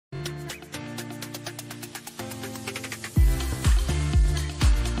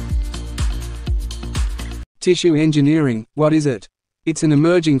Tissue engineering, what is it? It's an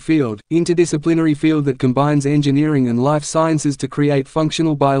emerging field, interdisciplinary field that combines engineering and life sciences to create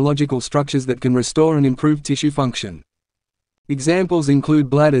functional biological structures that can restore and improve tissue function. Examples include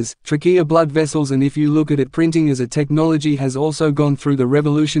bladders, trachea, blood vessels, and if you look at it, printing as a technology has also gone through the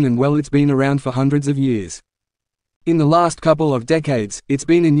revolution, and well, it's been around for hundreds of years. In the last couple of decades, it's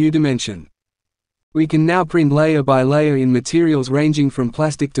been a new dimension. We can now print layer by layer in materials ranging from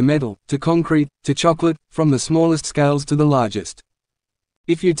plastic to metal, to concrete, to chocolate, from the smallest scales to the largest.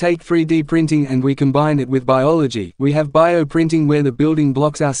 If you take 3D printing and we combine it with biology, we have bioprinting, where the building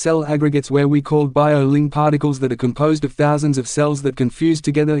blocks are cell aggregates where we call bio-link particles that are composed of thousands of cells that can fuse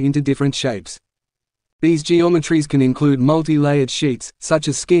together into different shapes. These geometries can include multi-layered sheets, such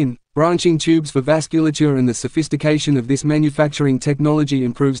as skin, branching tubes for vasculature, and the sophistication of this manufacturing technology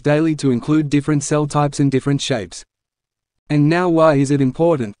improves daily to include different cell types and different shapes. And now, why is it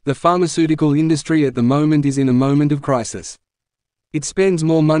important? The pharmaceutical industry at the moment is in a moment of crisis. It spends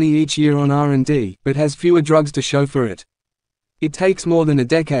more money each year on R&D, but has fewer drugs to show for it. It takes more than a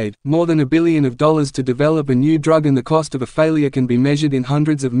decade, more than $1 billion to develop a new drug, and the cost of a failure can be measured in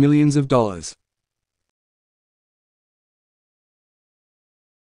hundreds of millions of dollars.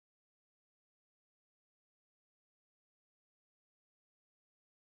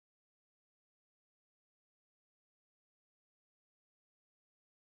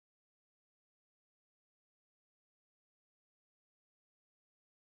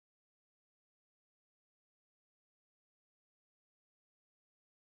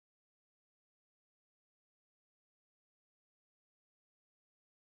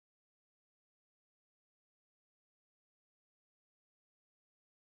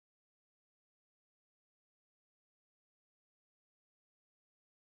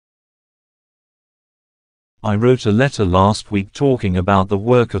 I wrote a letter last week talking about the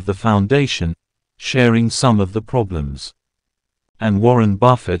work of the foundation, sharing some of the problems. And Warren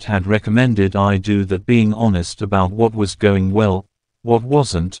Buffett had recommended I do that, being honest about what was going well, what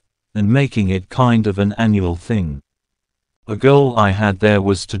wasn't, and making it kind of an annual thing. A goal I had there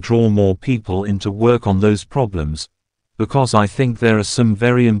was to draw more people in to work on those problems, because I think there are some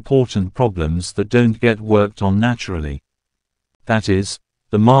very important problems that don't get worked on naturally. That is,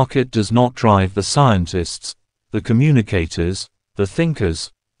 the market does not drive the scientists, the communicators, the thinkers,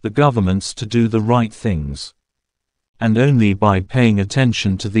 the governments to do the right things. And only by paying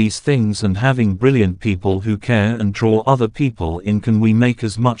attention to these things and having brilliant people who care and draw other people in can we make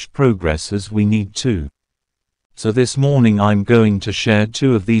as much progress as we need to. So this morning I'm going to share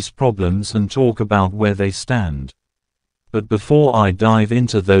 2 of these problems and talk about where they stand. But before I dive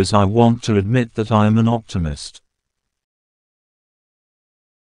into those, I want to admit that I am an optimist.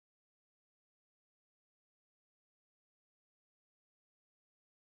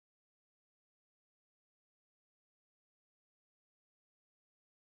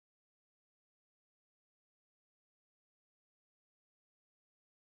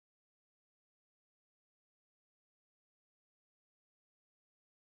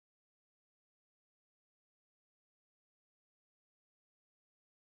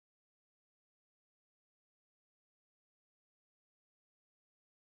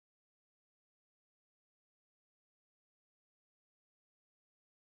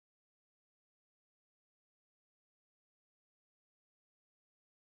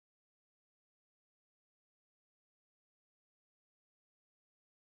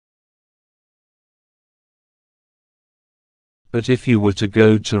 But if you were to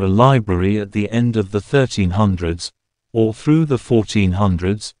go to a library at the end of the 1300s, or through the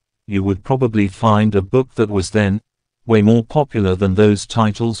 1400s, you would probably find a book that was then way more popular than those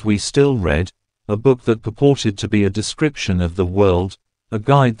titles we still read, a book that purported to be a description of the world, a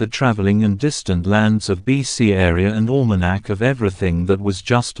guide the traveling and distant lands of BC area, and almanac of everything that was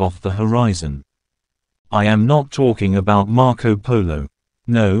just off the horizon. I am not talking about Marco Polo.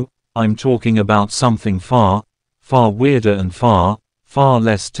 No, I'm talking about something far weirder and far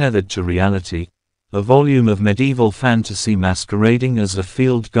less tethered to reality, a volume of medieval fantasy masquerading as a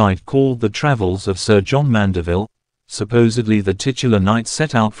field guide called The Travels of Sir John Mandeville. Supposedly the titular knight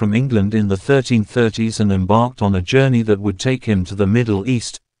set out from England in the 1330s and embarked on a journey that would take him to the Middle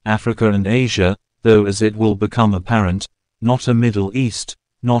East, Africa and Asia, though as it will become apparent, not a Middle East,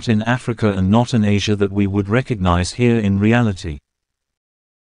 not in Africa and not an Asia that we would recognize here in reality.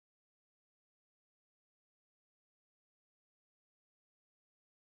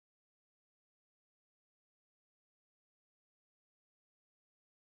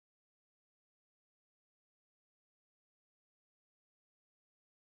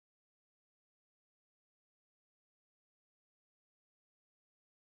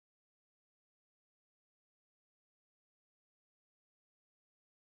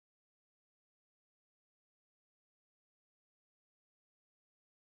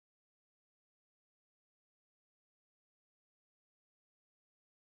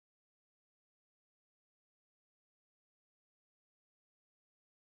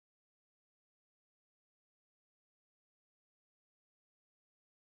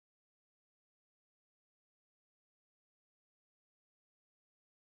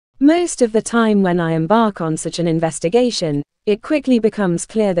 Most of the time when I embark on such an investigation, it quickly becomes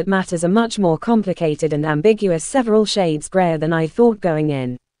clear that matters are much more complicated and ambiguous, several shades grayer than I thought going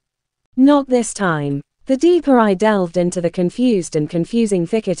in. Not this time. The deeper I delved into the confused and confusing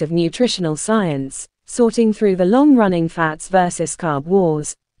thicket of nutritional science, sorting through the long-running fats versus carb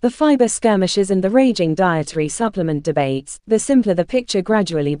wars, the fiber skirmishes and the raging dietary supplement debates, the simpler the picture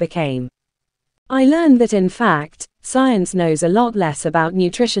gradually became. I learned that in fact, science knows a lot less about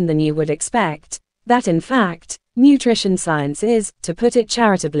nutrition than you would expect, that in fact, nutrition science is, to put it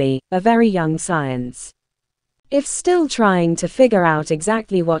charitably, a very young science. If still trying to figure out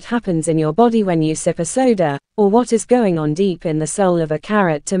exactly what happens in your body when you sip a soda, or what is going on deep in the soul of a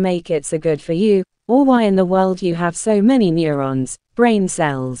carrot to make it so good for you, or why in the world you have so many neurons, brain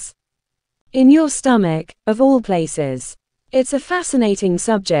cells, in your stomach, of all places. It's a fascinating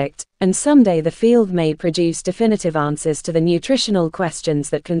subject, and someday the field may produce definitive answers to the nutritional questions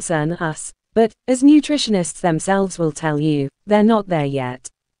that concern us, but, as nutritionists themselves will tell you, they're not there yet.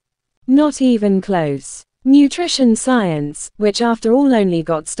 Not even close. Nutrition science, which after all only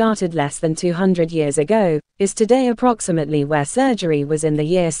got started less than 200 years ago, is today approximately where surgery was in the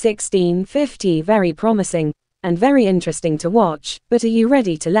year 1650. Very promising, and very interesting to watch, but are you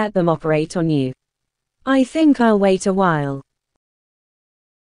ready to let them operate on you? I think I'll wait a while.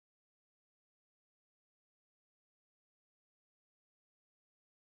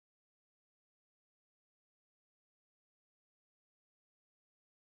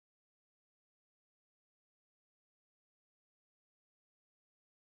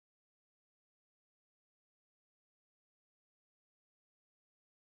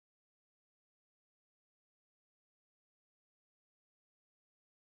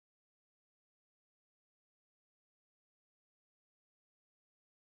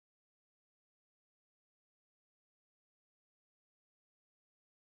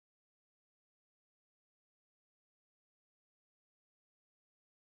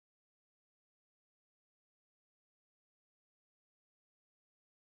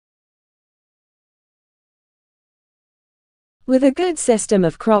 With a good system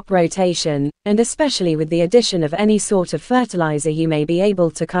of crop rotation, and especially with the addition of any sort of fertilizer you may be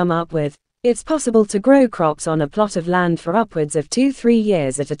able to come up with, it's possible to grow crops on a plot of land for upwards of 2-3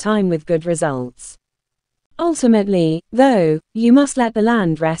 years at a time with good results. Ultimately, though, you must let the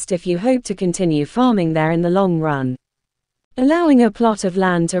land rest if you hope to continue farming there in the long run. Allowing a plot of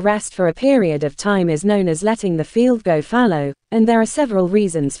land to rest for a period of time is known as letting the field go fallow, and there are several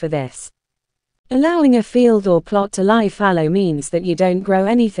reasons for this. Allowing a field or plot to lie fallow means that you don't grow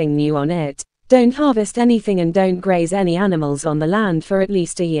anything new on it, don't harvest anything and don't graze any animals on the land for at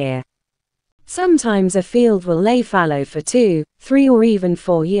least a year. Sometimes a field will lay fallow for 2, 3 or even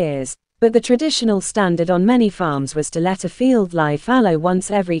 4 years, but the traditional standard on many farms was to let a field lie fallow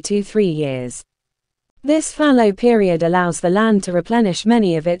once every 2-3 years. This fallow period allows the land to replenish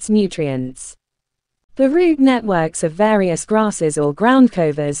many of its nutrients. The root networks of various grasses or ground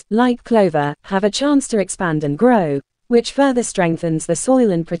covers, like clover, have a chance to expand and grow, which further strengthens the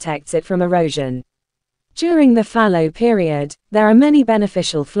soil and protects it from erosion. During the fallow period, there are many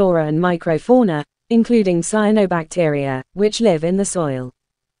beneficial flora and microfauna, including cyanobacteria, which live in the soil.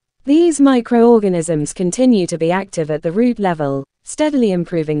 These microorganisms continue to be active at the root level, steadily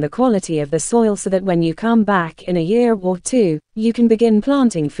improving the quality of the soil so that when you come back in a year or 2, you can begin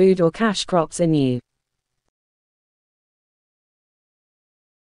planting food or cash crops anew.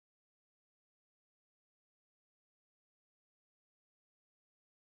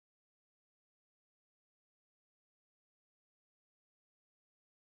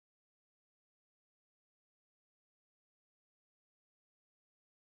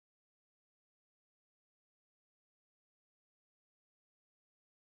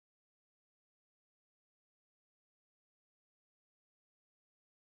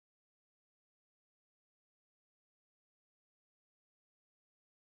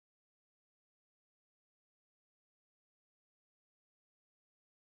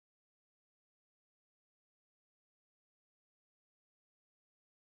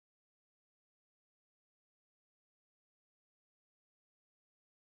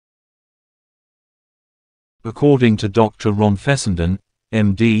 According to Dr. Ron Fessenden,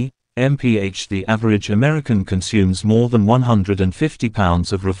 MD, MPH, the average American consumes more than 150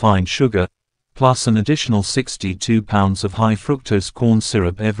 pounds of refined sugar, plus an additional 62 pounds of high fructose corn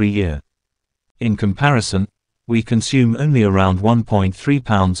syrup every year. In comparison, we consume only around 1.3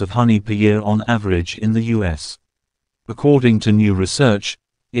 pounds of honey per year on average in the US. According to new research,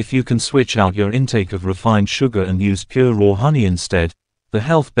 if you can switch out your intake of refined sugar and use pure raw honey instead, the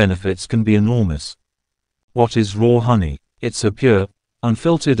health benefits can be enormous. What is raw honey? It's a pure,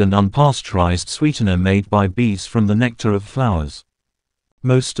 unfiltered and unpasteurized sweetener made by bees from the nectar of flowers.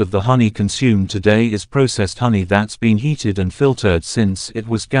 Most of the honey consumed today is processed honey that's been heated and filtered since it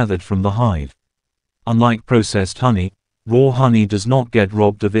was gathered from the hive. Unlike processed honey, raw honey does not get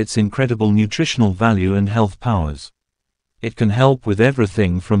robbed of its incredible nutritional value and health powers. It can help with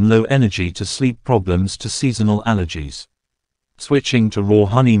everything from low energy to sleep problems to seasonal allergies. Switching to raw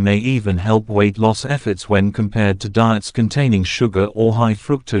honey may even help weight loss efforts when compared to diets containing sugar or high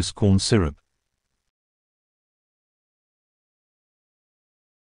fructose corn syrup.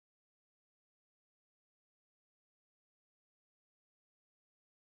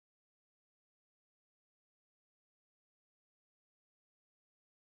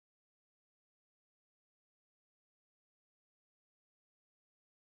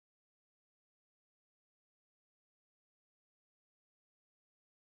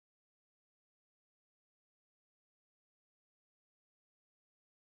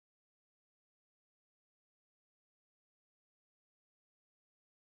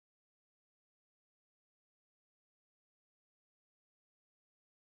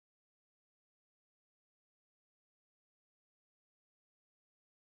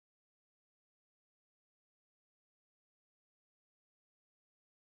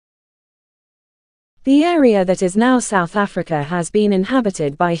 The area that is now South Africa has been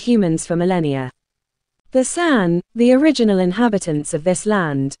inhabited by humans for millennia. The San, the original inhabitants of this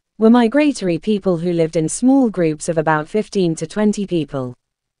land, were migratory people who lived in small groups of about 15 to 20 people.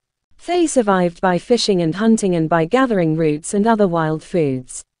 They survived by fishing and hunting and by gathering roots and other wild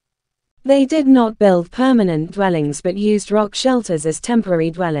foods. They did not build permanent dwellings but used rock shelters as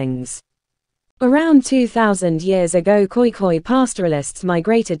temporary dwellings. Around 2,000 years ago, Khoikhoi pastoralists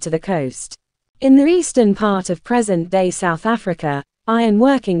migrated to the coast. In the eastern part of present-day South Africa,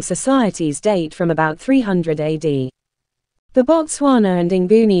 iron-working societies date from about 300 AD. The Botswana and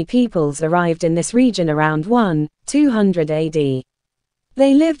Nguni peoples arrived in this region around 200 AD.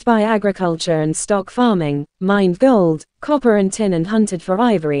 They lived by agriculture and stock farming, mined gold, copper and tin and hunted for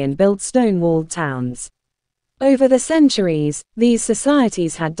ivory and built stone-walled towns. Over the centuries, these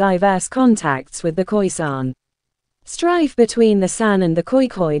societies had diverse contacts with the Khoisan. Strife between the San and the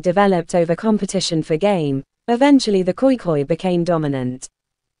Khoikhoi developed over competition for game. Eventually the Khoikhoi became dominant.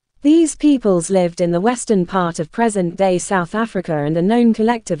 These peoples lived in the western part of present-day South Africa and are known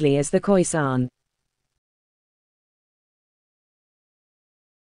collectively as the Khoisan.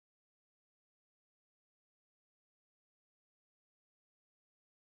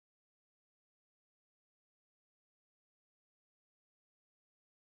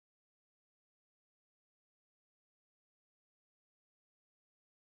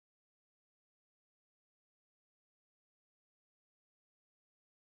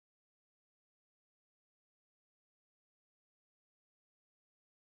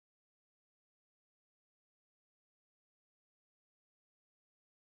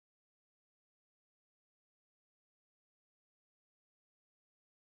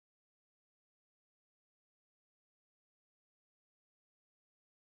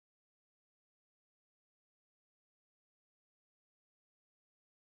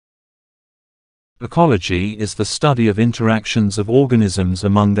 Ecology is the study of interactions of organisms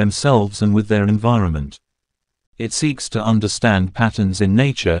among themselves and with their environment. It seeks to understand patterns in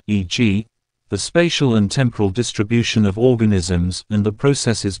nature, e.g., the spatial and temporal distribution of organisms and the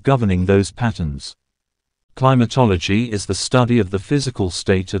processes governing those patterns. Climatology is the study of the physical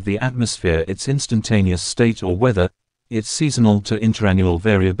state of the atmosphere, its instantaneous state or weather, its seasonal to interannual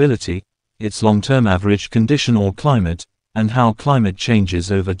variability, its long-term average condition or climate, and how climate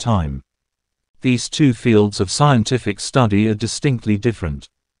changes over time. These two fields of scientific study are distinctly different.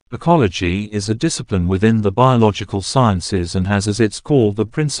 Ecology is a discipline within the biological sciences and has as its core the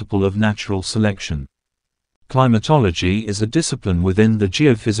principle of natural selection. Climatology is a discipline within the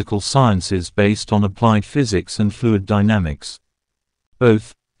geophysical sciences based on applied physics and fluid dynamics.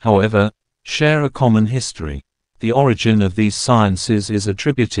 Both, however, share a common history. The origin of these sciences is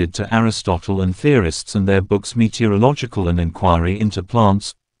attributed to Aristotle and theorists and their books Meteorological and Inquiry into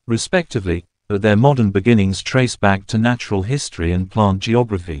Plants, respectively, but their modern beginnings trace back to natural history and plant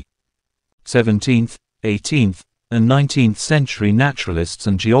geography. 17th, 18th, and 19th century naturalists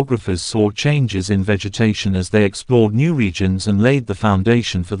and geographers saw changes in vegetation as they explored new regions and laid the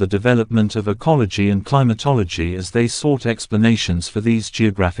foundation for the development of ecology and climatology as they sought explanations for these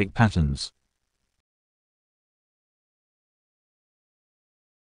geographic patterns.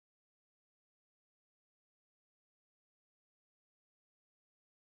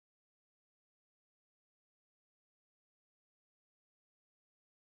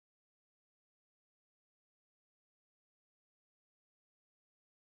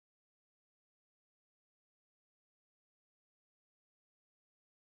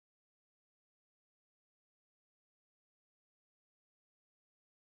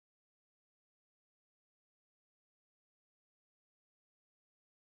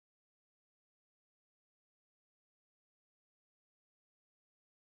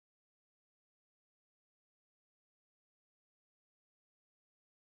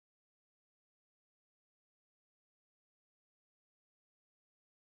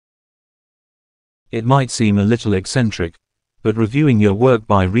 It might seem a little eccentric, but reviewing your work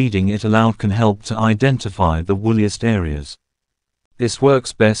by reading it aloud can help to identify the woolliest areas. This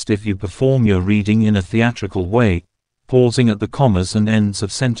works best if you perform your reading in a theatrical way, pausing at the commas and ends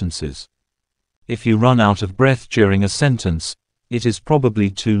of sentences. If you run out of breath during a sentence, it is probably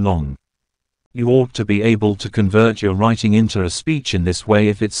too long. You ought to be able to convert your writing into a speech in this way.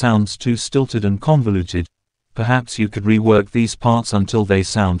 If it sounds too stilted and convoluted, perhaps you could rework these parts until they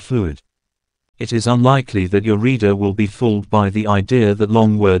sound fluid. It is unlikely that your reader will be fooled by the idea that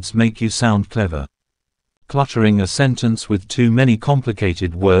long words make you sound clever. Cluttering a sentence with too many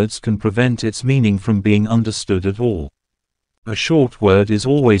complicated words can prevent its meaning from being understood at all. A short word is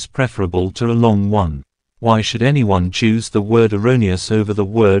always preferable to a long one. Why should anyone choose the word erroneous over the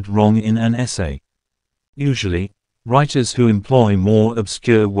word wrong in an essay? Usually, writers who employ more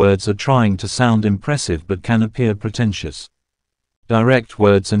obscure words are trying to sound impressive but can appear pretentious. Direct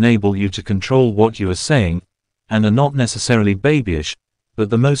words enable you to control what you are saying, and are not necessarily babyish, but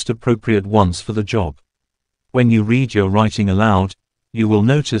the most appropriate ones for the job. When you read your writing aloud, you will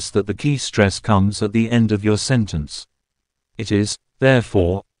notice that the key stress comes at the end of your sentence. It is,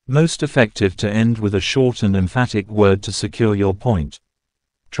 therefore, most effective to end with a short and emphatic word to secure your point.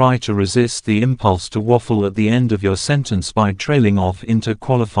 Try to resist the impulse to waffle at the end of your sentence by trailing off into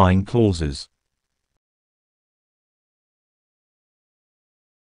qualifying clauses.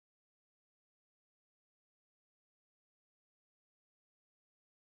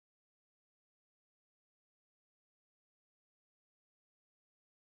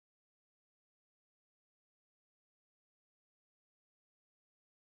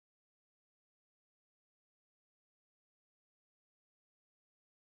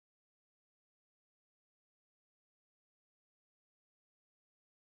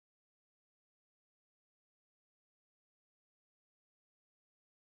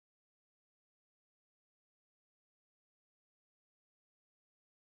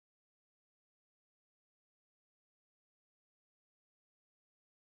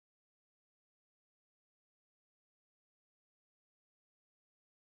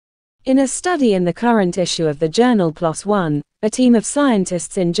 In a study in the current issue of the journal PLOS ONE, a team of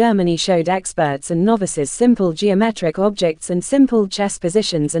scientists in Germany showed experts and novices simple geometric objects and simple chess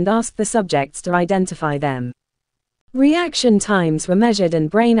positions and asked the subjects to identify them. Reaction times were measured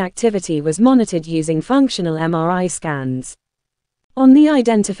and brain activity was monitored using functional MRI scans. On the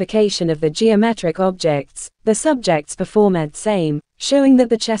identification of the geometric objects, the subjects performed the same, showing that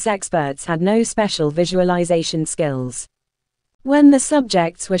the chess experts had no special visualization skills. When the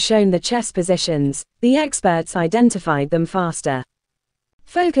subjects were shown the chess positions, the experts identified them faster.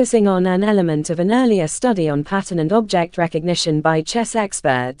 Focusing on an element of an earlier study on pattern and object recognition by chess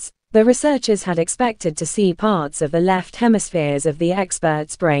experts, the researchers had expected to see parts of the left hemispheres of the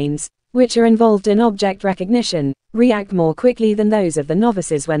experts' brains, which are involved in object recognition, react more quickly than those of the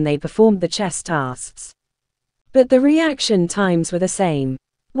novices when they performed the chess tasks. But the reaction times were the same.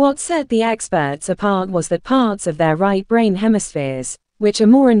 What set the experts apart was that parts of their right brain hemispheres, which are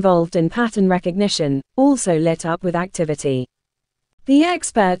more involved in pattern recognition, also lit up with activity. The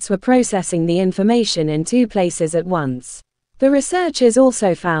experts were processing the information in two places at once. The researchers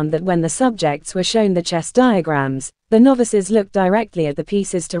also found that when the subjects were shown the chess diagrams, the novices looked directly at the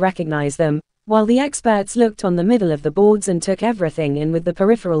pieces to recognize them, while the experts looked on the middle of the boards and took everything in with the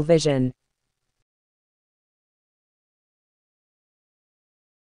peripheral vision.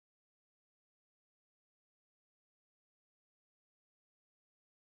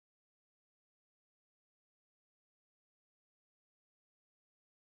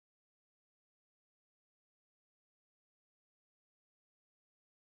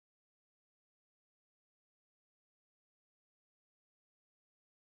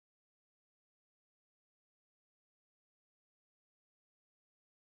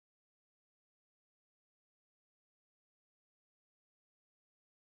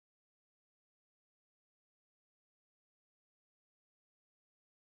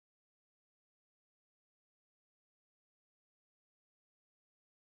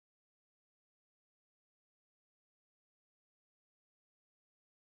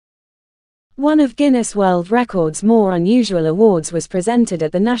 One of Guinness World Records' more unusual awards was presented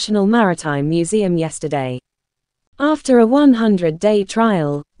at the National Maritime Museum yesterday. After a 100-day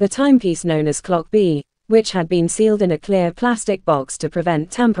trial, the timepiece known as Clock B, which had been sealed in a clear plastic box to prevent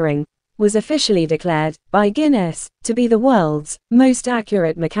tampering, was officially declared, by Guinness, to be the world's most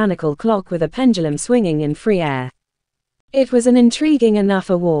accurate mechanical clock with a pendulum swinging in free air. It was an intriguing enough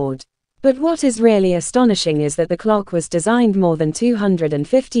award. But what is really astonishing is that the clock was designed more than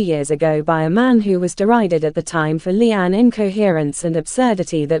 250 years ago by a man who was derided at the time for an incoherence and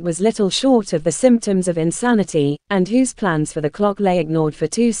absurdity that was little short of the symptoms of insanity, and whose plans for the clock lay ignored for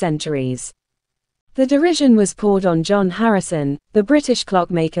 2 centuries. The derision was poured on John Harrison, the British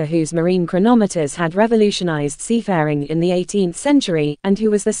clockmaker whose marine chronometers had revolutionized seafaring in the 18th century, and who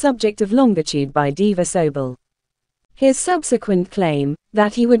was the subject of longitude by Diva Sobel. His subsequent claim,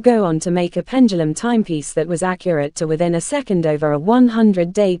 that he would go on to make a pendulum timepiece that was accurate to within a second over a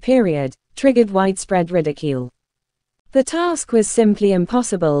 100-day period, triggered widespread ridicule. The task was simply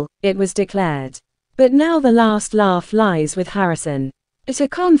impossible, it was declared. But now the last laugh lies with Harrison. At a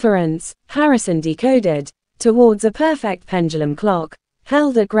conference, Harrison decoded, towards a perfect pendulum clock,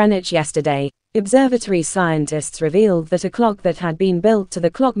 held at Greenwich yesterday, observatory scientists revealed that a clock that had been built to the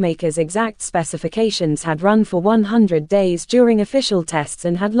clockmaker's exact specifications had run for 100 days during official tests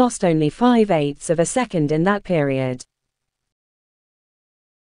and had lost only 5/8 of a second in that period.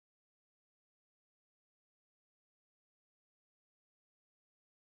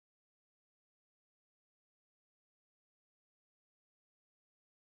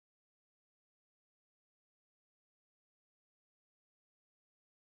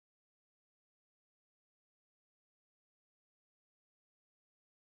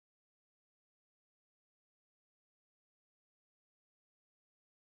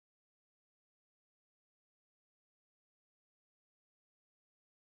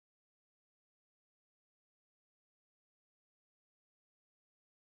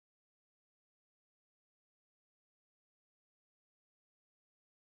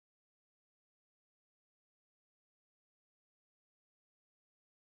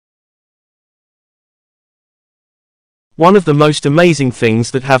 One of the most amazing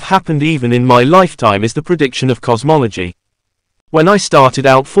things that have happened even in my lifetime is the prediction of cosmology. When I started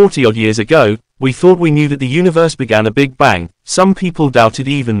out 40-odd years ago, we thought we knew that the universe began a Big Bang. Some people doubted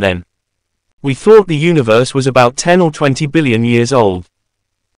even then. We thought the universe was about 10 or 20 billion years old.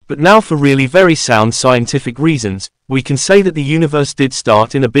 But now, for really very sound scientific reasons, we can say that the universe did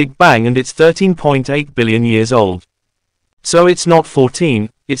start in a Big Bang and it's 13.8 billion years old. So it's not 14,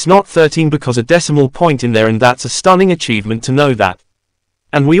 it's not 13 because a decimal point in there, and that's a stunning achievement to know that.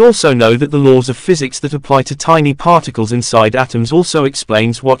 And we also know that the laws of physics that apply to tiny particles inside atoms also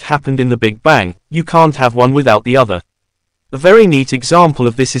explains what happened in the Big Bang. You can't have one without the other. A very neat example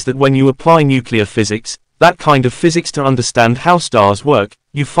of this is that when you apply nuclear physics, that kind of physics, to understand how stars work,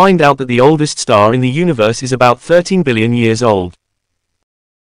 you find out that the oldest star in the universe is about 13 billion years old.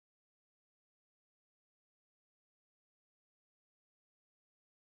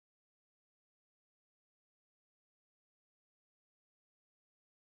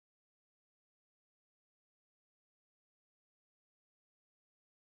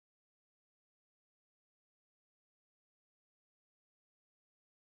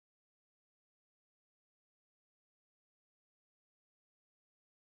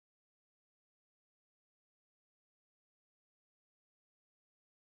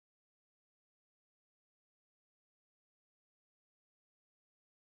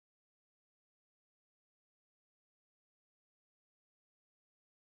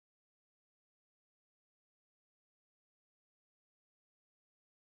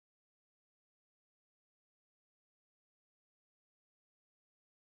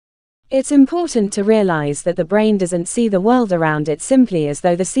 It's important to realize that the brain doesn't see the world around it simply as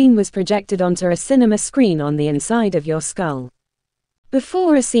though the scene was projected onto a cinema screen on the inside of your skull.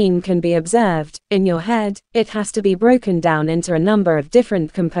 Before a scene can be observed, in your head, it has to be broken down into a number of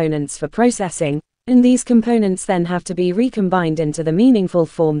different components for processing, and these components then have to be recombined into the meaningful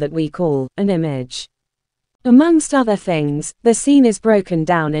form that we call an image. Amongst other things, the scene is broken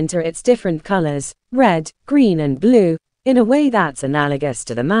down into its different colors, red, green and blue, in a way that's analogous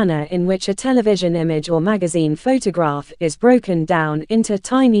to the manner in which a television image or magazine photograph is broken down into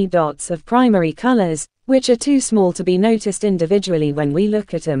tiny dots of primary colors, which are too small to be noticed individually when we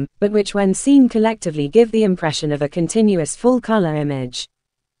look at them, but which when seen collectively give the impression of a continuous full-color image.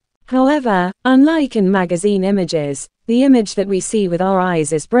 However, unlike in magazine images, the image that we see with our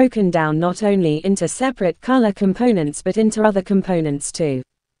eyes is broken down not only into separate color components but into other components too.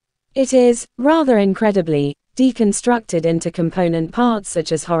 It is, rather incredibly, deconstructed into component parts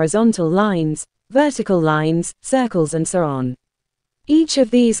such as horizontal lines, vertical lines, circles and so on. Each of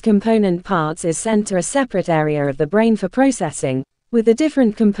these component parts is sent to a separate area of the brain for processing, with the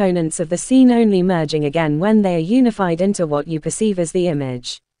different components of the scene only merging again when they are unified into what you perceive as the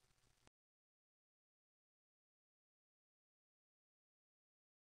image.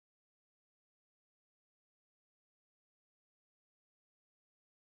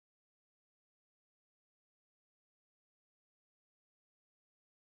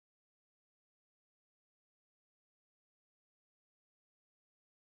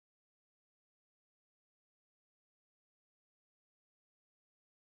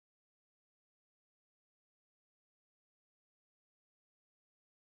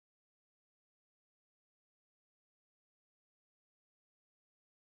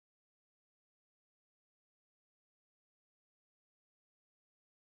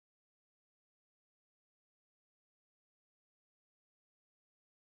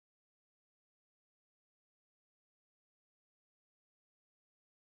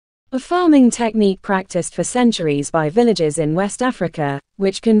 A farming technique practiced for centuries by villages in West Africa,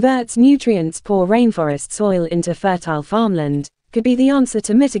 which converts nutrients-poor rainforest soil into fertile farmland, could be the answer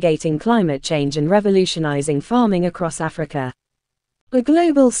to mitigating climate change and revolutionizing farming across Africa. A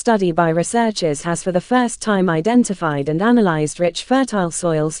global study by researchers has for the first time identified and analyzed rich fertile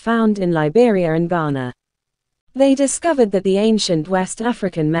soils found in Liberia and Ghana. They discovered that the ancient West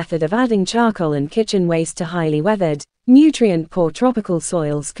African method of adding charcoal and kitchen waste to highly weathered, nutrient-poor tropical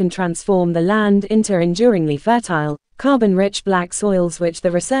soils can transform the land into enduringly fertile, carbon-rich black soils which the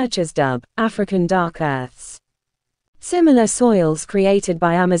researchers dub African dark earths. Similar soils created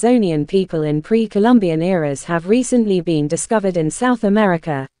by Amazonian people in pre-Columbian eras have recently been discovered in South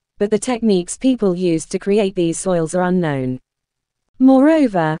America, but the techniques people used to create these soils are unknown.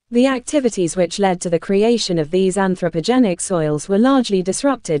 Moreover, the activities which led to the creation of these anthropogenic soils were largely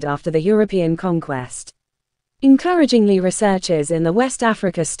disrupted after the European conquest. Encouragingly, researchers in the West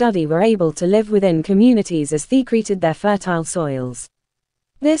Africa study were able to live within communities as they treated their fertile soils.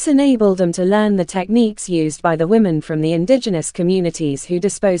 This enabled them to learn the techniques used by the women from the indigenous communities who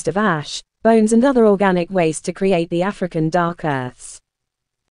disposed of ash, bones and other organic waste to create the African dark earths.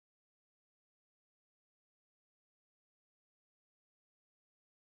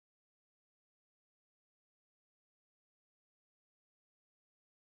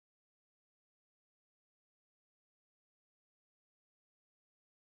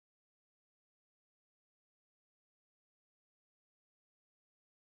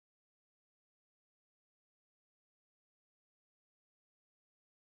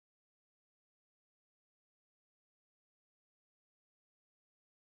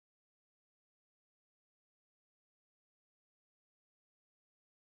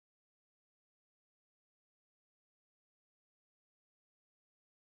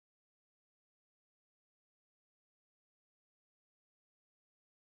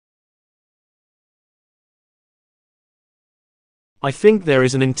 I think there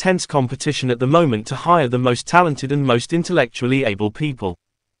is an intense competition at the moment to hire the most talented and most intellectually able people.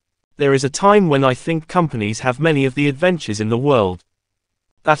 There is a time when I think companies have many of the adventures in the world.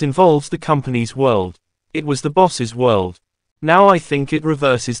 That involves the company's world. It was the boss's world. Now I think it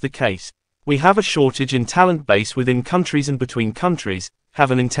reverses the case. We have a shortage in talent base within countries and between countries,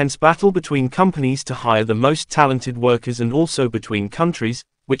 have an intense battle between companies to hire the most talented workers and also between countries,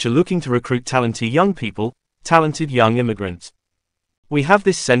 which are looking to recruit talented young people, talented young immigrants. We have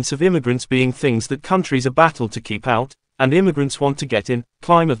this sense of immigrants being things that countries are battled to keep out, and immigrants want to get in,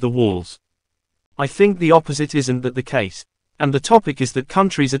 climb of the walls. I think the opposite isn't that the case. And the topic is that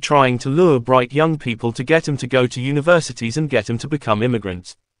countries are trying to lure bright young people to get them to go to universities and get them to become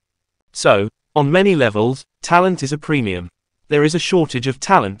immigrants. So, on many levels, talent is a premium. There is a shortage of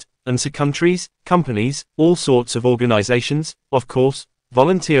talent, and so countries, companies, all sorts of organizations, of course,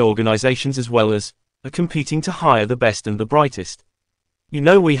 volunteer organizations as well are competing to hire the best and the brightest. You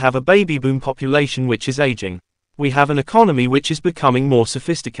know, we have a baby boom population which is aging. We have an economy which is becoming more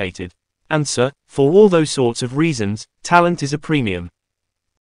sophisticated. And so, for all those sorts of reasons, talent is a premium.